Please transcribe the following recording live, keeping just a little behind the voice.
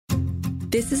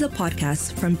This is a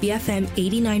podcast from BFM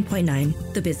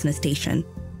 89.9, the business station.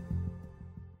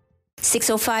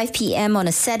 6:05 p.m. on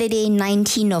a Saturday,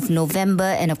 19th of November.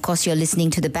 And of course, you're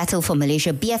listening to the Battle for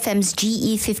Malaysia, BFM's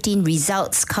GE15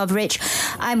 results coverage.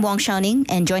 I'm Wong Shao-Ning,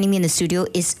 and joining me in the studio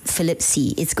is Philip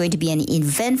C. It's going to be an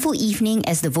eventful evening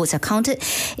as the votes are counted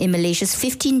in Malaysia's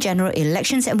 15 general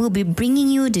elections, and we'll be bringing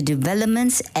you the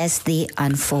developments as they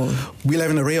unfold. We'll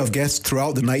have an array of guests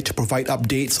throughout the night to provide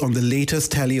updates on the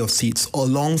latest tally of seats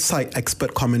alongside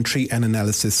expert commentary and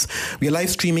analysis. We are live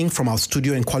streaming from our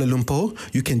studio in Kuala Lumpur.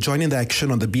 You can join in the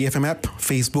action on the BFM app,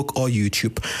 Facebook or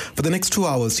YouTube. For the next 2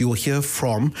 hours, you will hear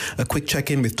from a quick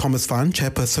check-in with Thomas Fan,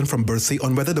 chairperson from Bersih,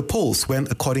 on whether the polls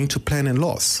went according to plan and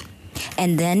laws.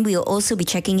 And then we'll also be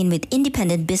checking in with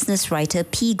independent business writer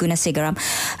P. Gunasegaram,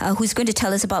 who's going to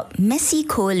tell us about messy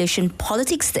coalition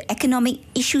politics, the economic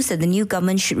issues that the new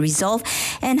government should resolve,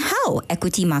 and how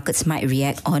equity markets might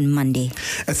react on Monday.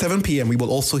 At 7 p.m, we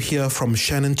will also hear from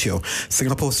Shannon Teo,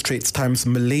 Singapore Straits Times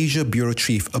Malaysia Bureau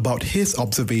Chief, about his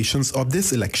observations of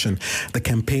this election, the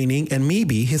campaigning, and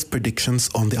maybe his predictions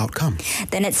on the outcome.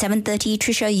 Then at 7:30,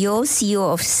 Tricia Yeo,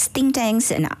 CEO of Think Tanks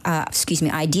and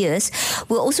Ideas,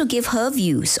 will also give her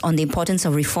views on the importance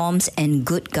of reforms and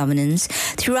good governance.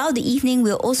 Throughout the evening,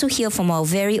 we'll also hear from our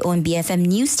very own BFM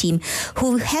news team,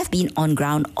 who have been on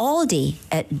ground all day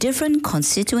at different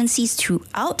constituencies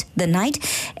throughout the night,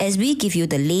 as we give you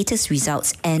the latest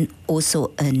results and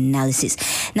also analysis.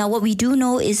 Now, what we do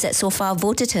know is that so far,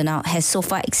 voter turnout has so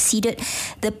far exceeded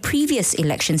the previous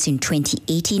elections in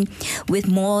 2018, with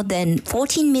more than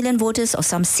 14 million voters, or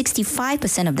some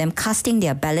 65% of them, casting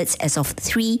their ballots as of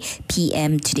 3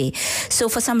 p.m. today. So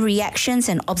for some reactions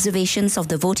and observations of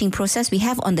the voting process, we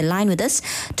have on the line with us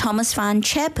Thomas Fan,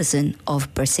 chairperson of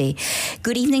Bersih.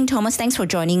 Good evening, Thomas. Thanks for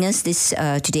joining us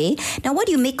today. Now, what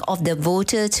do you make of the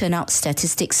voter turnout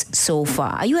statistics so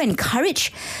far? Are you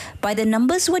encouraged by the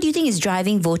numbers? What do you think is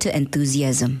driving voter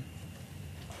enthusiasm?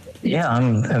 Yeah,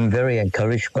 I'm very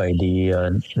encouraged by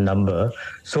the number.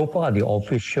 So far, the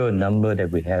official number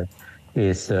that we have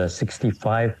is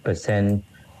 65%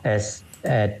 as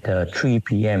at 3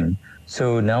 p.m.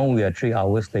 So now we are 3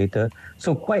 hours later.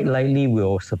 So quite likely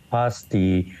we'll surpass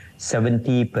the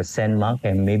 70% mark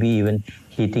and maybe even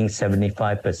hitting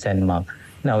 75% mark.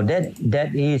 Now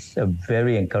that is a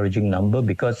very encouraging number,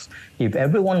 because if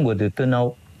everyone were to turn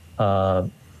out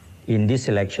in this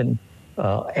election,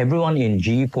 everyone in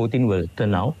GE14 will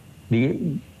turn out,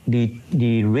 the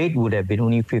rate would have been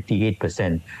only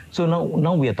 58%. So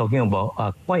now we are talking about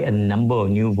quite a number of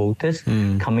new voters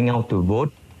coming out to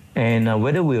vote. And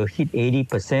whether we'll hit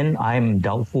 80%, I'm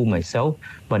doubtful myself.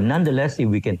 But nonetheless, if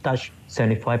we can touch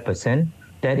 75%,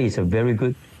 that is a very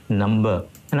good number.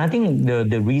 And I think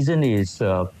the reason is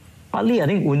partly, I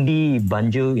think, undi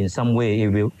banjir in some way.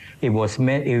 It was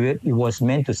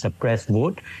meant to suppress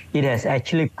vote. It has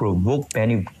actually provoked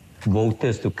many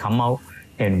voters to come out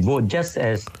and vote, just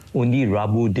as undi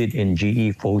Rabu did in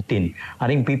GE14. I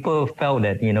think people felt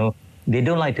that, they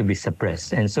don't like to be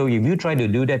suppressed. And so if you try to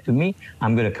do that to me,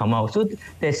 I'm going to come out. So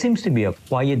there seems to be a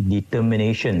quiet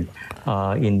determination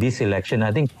in this election.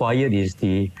 I think quiet is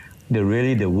the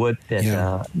word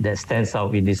that stands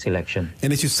out in this election.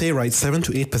 And as you say, right, 7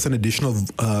 to 8% additional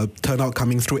turnout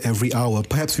coming through every hour.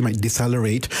 Perhaps we might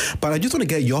decelerate, but I just want to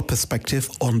get your perspective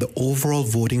on the overall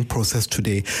voting process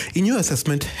today. In your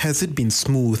assessment, has it been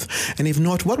smooth? And if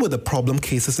not, what were the problem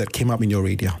cases that came up in your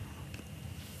radar?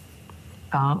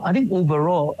 I think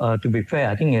overall, to be fair,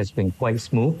 I think it has been quite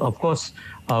smooth. Of course,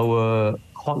 our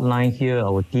hotline here,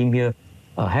 our team here,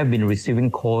 have been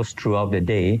receiving calls throughout the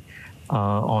day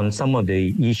on some of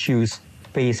the issues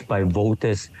faced by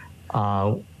voters,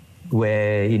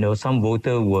 where some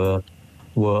voters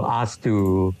were asked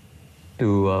to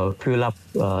fill up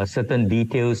certain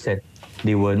details that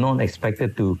they were not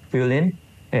expected to fill in,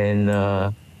 and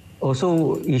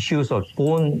also issues of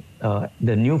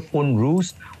the new phone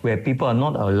rules, where people are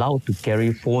not allowed to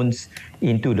carry phones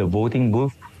into the voting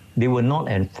booth. They were not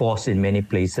enforced in many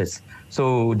places.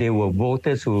 So there were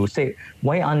voters who said,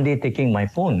 why aren't they taking my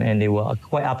phone? And they were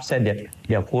quite upset that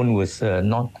their phone was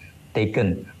not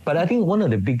taken. But I think one of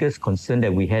the biggest concerns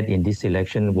that we had in this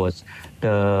election was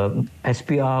the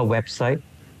SPR website,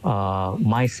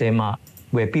 MySema,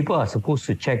 where people are supposed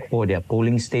to check for their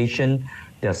polling station,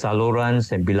 their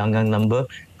salorans and bilangan number,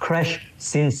 crashed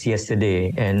since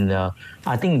yesterday. And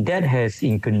I think that has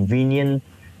inconvenienced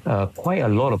quite a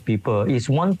lot of people. It's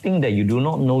one thing that you do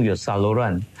not know your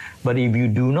saloran, but if you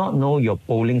do not know your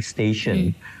polling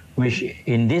station, which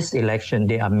in this election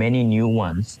there are many new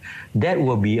ones, that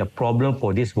will be a problem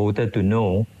for this voter to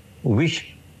know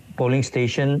which polling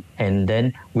station and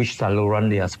then which saluran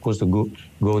they are supposed to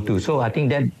go to. So I think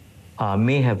that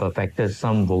may have affected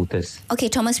some voters. Okay,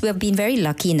 Thomas, we have been very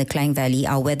lucky in the Klang Valley.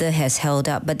 Our weather has held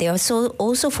up, but there are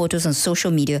also photos on social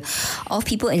media of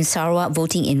people in Sarawak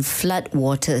voting in flood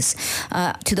waters,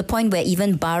 to the point where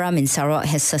even Baram in Sarawak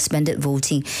has suspended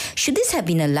voting. Should this have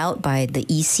been allowed by the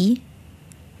EC?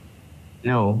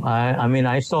 No, I mean,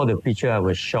 I saw the picture. I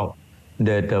was shocked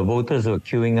that voters were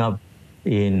queuing up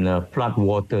in flood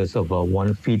waters of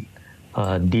 1 feet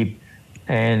deep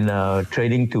and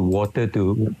trading to water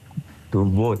to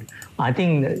vote. I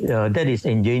think that is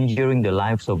endangering the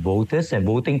lives of voters, and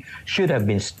voting should have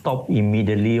been stopped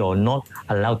immediately or not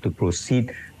allowed to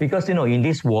proceed. Because, in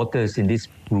these waters, in these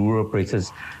rural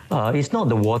places, it's not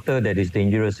the water that is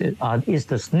dangerous, it's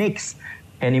the snakes.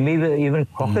 And it may be even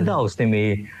crocodiles, they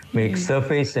may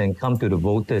surface and come to the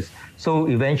voters. So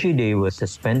eventually they were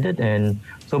suspended. And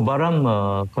so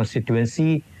Baram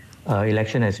constituency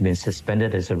election has been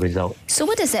suspended as a result. So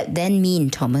what does that then mean,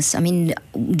 Thomas? I mean,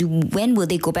 when will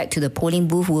they go back to the polling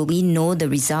booth? Will we know the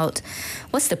result?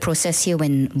 What's the process here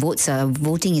when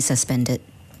voting is suspended?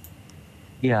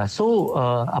 Yeah, so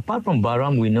apart from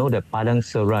Baram, we know that Padang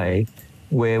Serai,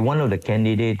 where one of the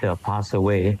candidates passed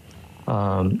away,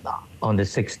 on the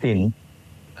 16th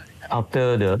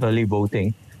after the early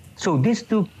voting. So these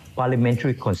two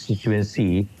parliamentary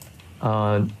constituency,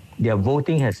 their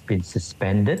voting has been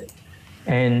suspended,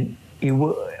 and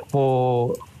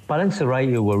for Padang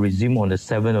Serai, it will resume on the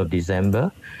 7th of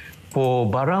December. For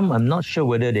Baram, I'm not sure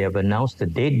whether they have announced the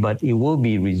date, but it will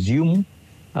be resumed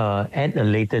at a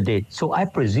later date. So I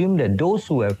presume that those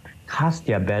who have cast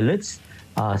their ballots,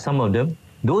 some of them,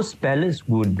 those ballots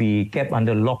would be kept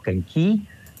under lock and key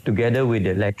together with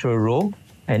the electoral roll,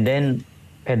 and then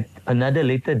at another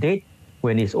later date,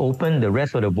 when it's open, the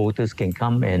rest of the voters can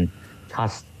come and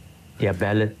cast their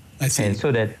ballot. I see. And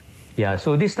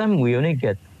so this time we only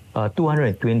get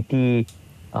 220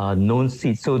 known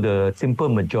seats, so the simple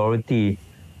majority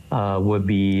will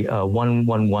be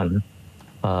 111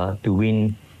 to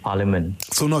win parliament.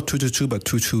 So not 222, but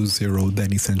 220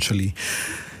 then essentially.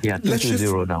 Yeah,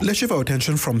 220 now. Let's shift our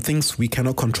attention from things we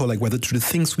cannot control, like weather, to the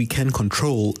things we can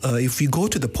control. If we go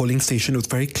to the polling station, it was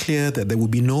very clear that there will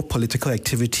be no political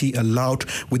activity allowed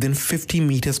within 50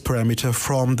 meters perimeter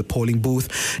from the polling booth.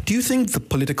 Do you think the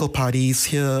political parties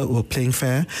here were playing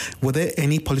fair? Were there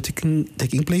any politicking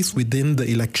taking place within the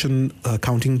election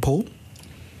counting poll?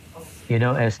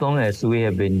 As long as we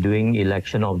have been doing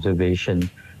election observation,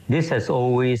 this has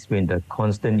always been the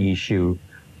constant issue.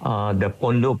 The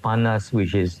Pondok Panas,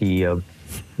 which is the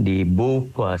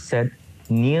booth set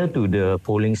near to the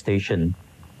polling station,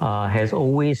 has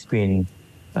always been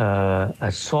a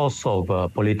source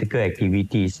of political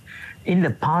activities. In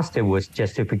the past, there was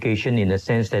justification in the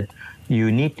sense that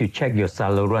you need to check your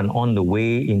saluran on the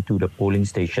way into the polling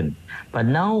station. But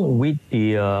now with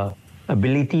the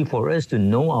ability for us to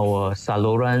know our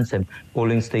salurans and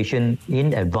polling station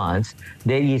in advance,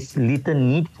 there is little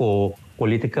need for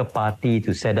political party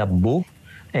to set up booth,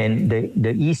 and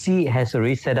the EC has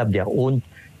already set up their own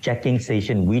checking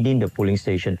station within the polling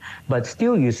station. But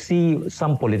still, you see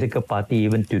some political party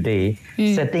even today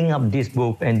setting up this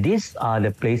booth, and these are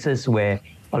the places where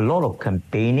a lot of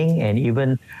campaigning and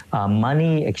even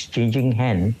money exchanging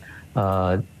hand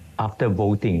after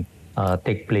voting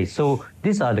take place. So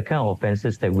these are the kind of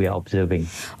offences that we are observing.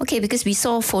 Okay, because we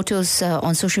saw photos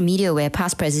on social media where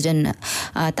past President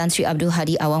Tan Sri Abdul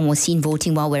Hadi Awang was seen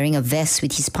voting while wearing a vest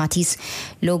with his party's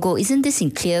logo. Isn't this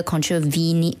in clear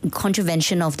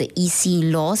contravention of the EC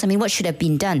laws? I mean, what should have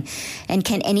been done? And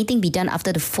can anything be done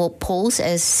after the polls,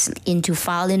 as in to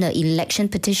file in an election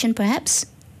petition, perhaps?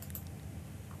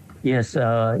 Yes,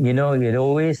 it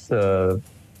always,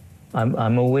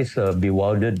 I'm always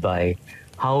bewildered by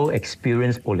how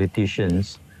experienced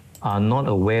politicians are not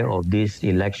aware of this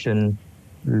election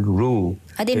rule.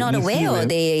 Are they not aware, or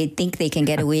they think they can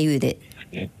get away with it?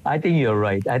 I think you're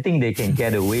right. I think they can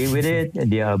get away with it.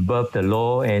 They are above the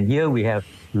law. And here we have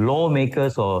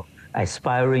lawmakers or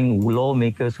aspiring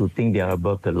lawmakers who think they are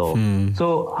above the law.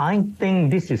 So I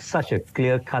think this is such a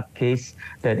clear-cut case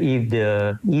that if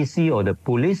the EC or the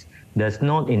police does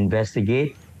not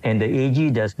investigate and the AG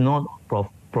does not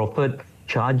proffer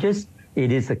charges, it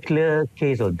is a clear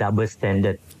case of double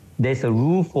standard. There's a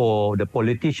rule for the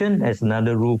politician, there's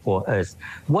another rule for us.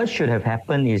 What should have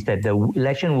happened is that the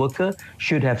election worker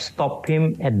should have stopped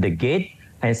him at the gate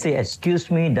and say, "Excuse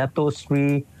me, Dato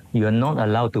Sri, you're not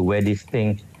allowed to wear this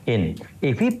thing in."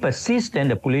 If he persists, then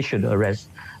the police should arrest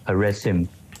him.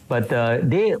 But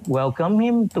they welcome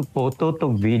him, took photo,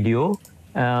 took video.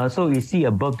 So is he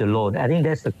above the law? I think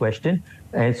that's the question.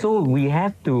 And so we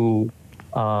have to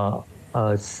I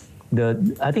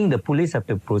think the police have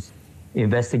to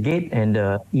investigate, and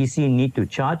the EC need to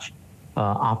charge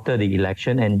after the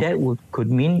election, and that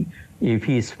could mean if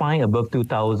he is fined above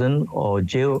 2,000 or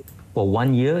jail for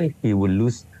 1 year, he will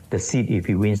lose the seat if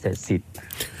he wins that seat.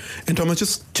 And Thomas,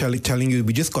 just telling you,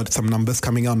 we just got some numbers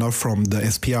coming out now from the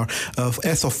SPR.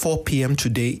 As of 4 p.m.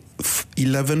 today,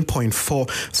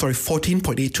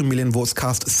 14.82 million votes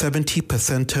cast,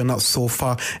 70% turnout so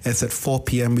far as at 4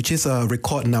 p.m., which is a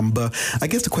record number. I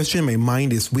guess the question in my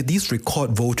mind is, with these record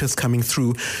voters coming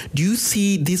through, do you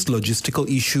see these logistical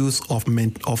issues of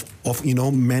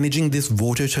managing these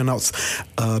voter turnouts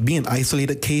being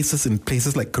isolated cases in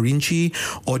places like Kerinci,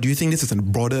 or do you think this is a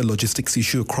broader logistics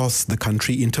issue across the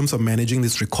country in terms of managing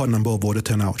this record number of voter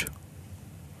turnout?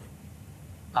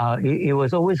 It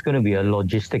was always going to be a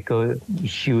logistical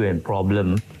issue and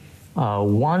problem.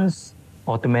 Once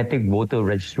automatic voter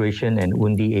registration and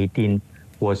Undi 18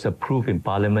 was approved in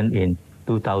Parliament in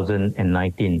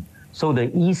 2019. So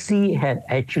the EC had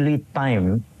actually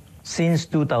time since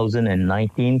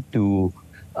 2019 to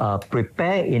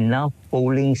prepare enough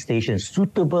polling stations,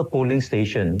 suitable polling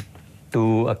stations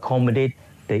to accommodate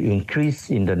the increase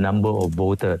in the number of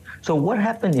voters. So what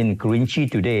happened in Kerinci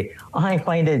today, I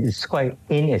find that it's quite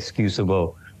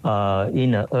inexcusable.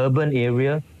 In an urban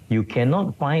area, you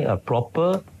cannot find a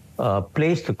proper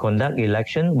place to conduct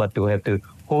election, but to have to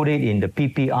hold it in the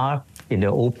PPR, in the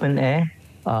open air.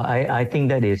 I think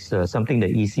that is something the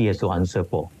EC has to answer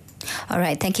for. All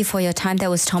right, thank you for your time.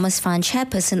 That was Thomas Fan,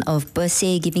 chairperson of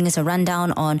Bersih, giving us a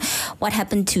rundown on what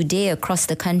happened today across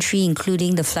the country,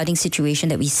 including the flooding situation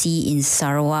that we see in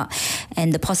Sarawak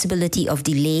and the possibility of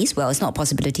delays. Well, it's not a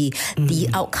possibility. The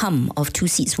outcome of 2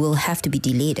 seats will have to be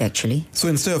delayed, actually. So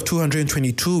instead of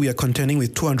 222, we are contending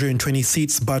with 220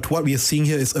 seats. But what we are seeing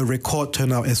here is a record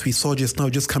turnout, as we saw just now,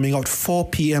 just coming out 4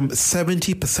 p.m.,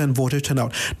 70% voter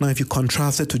turnout. Now, if you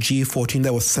contrast it to GE15,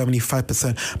 that was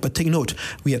 75%. But take note,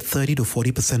 we had 30 to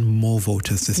 40% more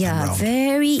voters this time around. Yeah,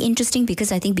 very interesting,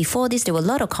 because I think before this there were a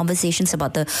lot of conversations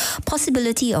about the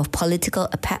possibility of political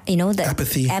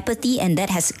apathy, and that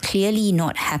has clearly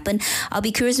not happened. I'll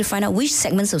be curious to find out which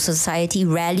segments of society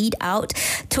rallied out,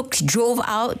 drove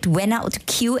out, went out to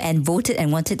queue and voted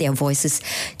and wanted their voices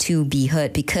to be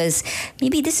heard, because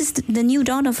maybe this is the new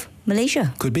dawn of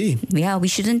Malaysia. Could be. Yeah, we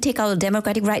shouldn't take our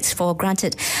democratic rights for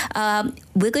granted.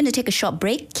 We're going to take a short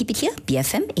break. Keep it here,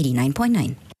 BFM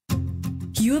 89.9.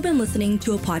 You have been listening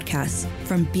to a podcast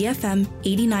from BFM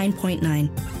 89.9,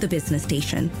 the business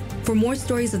station. For more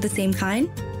stories of the same kind,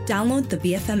 download the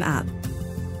BFM app.